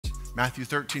Matthew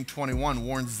 13:21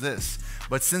 warns this,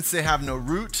 but since they have no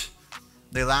root,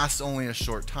 they last only a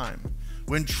short time.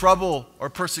 When trouble or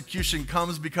persecution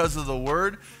comes because of the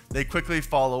word, they quickly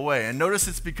fall away. And notice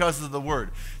it's because of the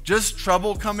word. Just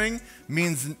trouble coming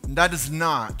means that is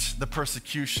not the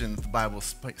persecution the Bible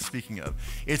is speaking of.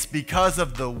 It's because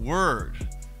of the word.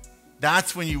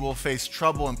 That's when you will face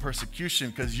trouble and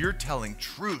persecution because you're telling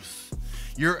truth.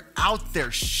 You're out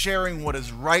there sharing what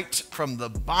is right from the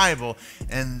Bible,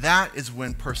 and that is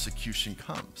when persecution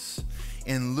comes.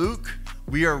 In Luke,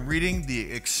 we are reading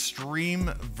the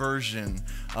extreme version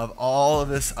of all of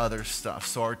this other stuff.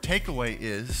 So our takeaway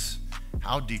is,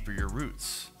 how deep are your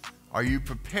roots? Are you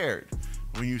prepared?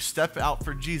 When you step out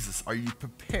for Jesus, are you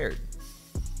prepared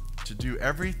to do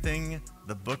everything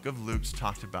the book of Luke's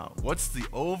talked about? What's the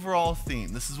overall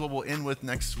theme? This is what we'll end with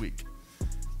next week.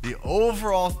 The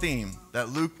overall theme that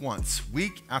Luke wants,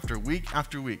 week after week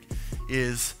after week,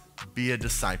 is be a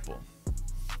disciple.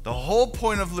 The whole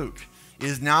point of Luke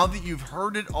is, now that you've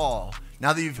heard it all,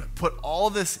 now that you've put all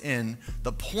this in,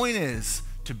 the point is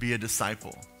to be a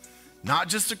disciple. Not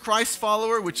just a Christ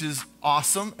follower, which is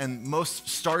awesome, and most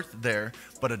start there,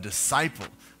 but a disciple.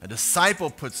 A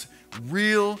disciple puts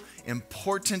real,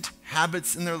 important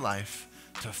habits in their life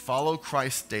to follow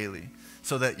Christ daily,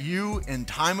 so that you, in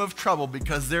time of trouble,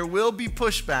 because there will be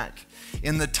pushback,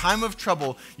 in the time of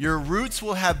trouble, your roots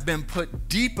will have been put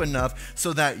deep enough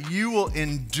so that you will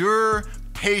endure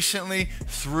patiently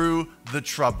through the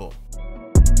trouble.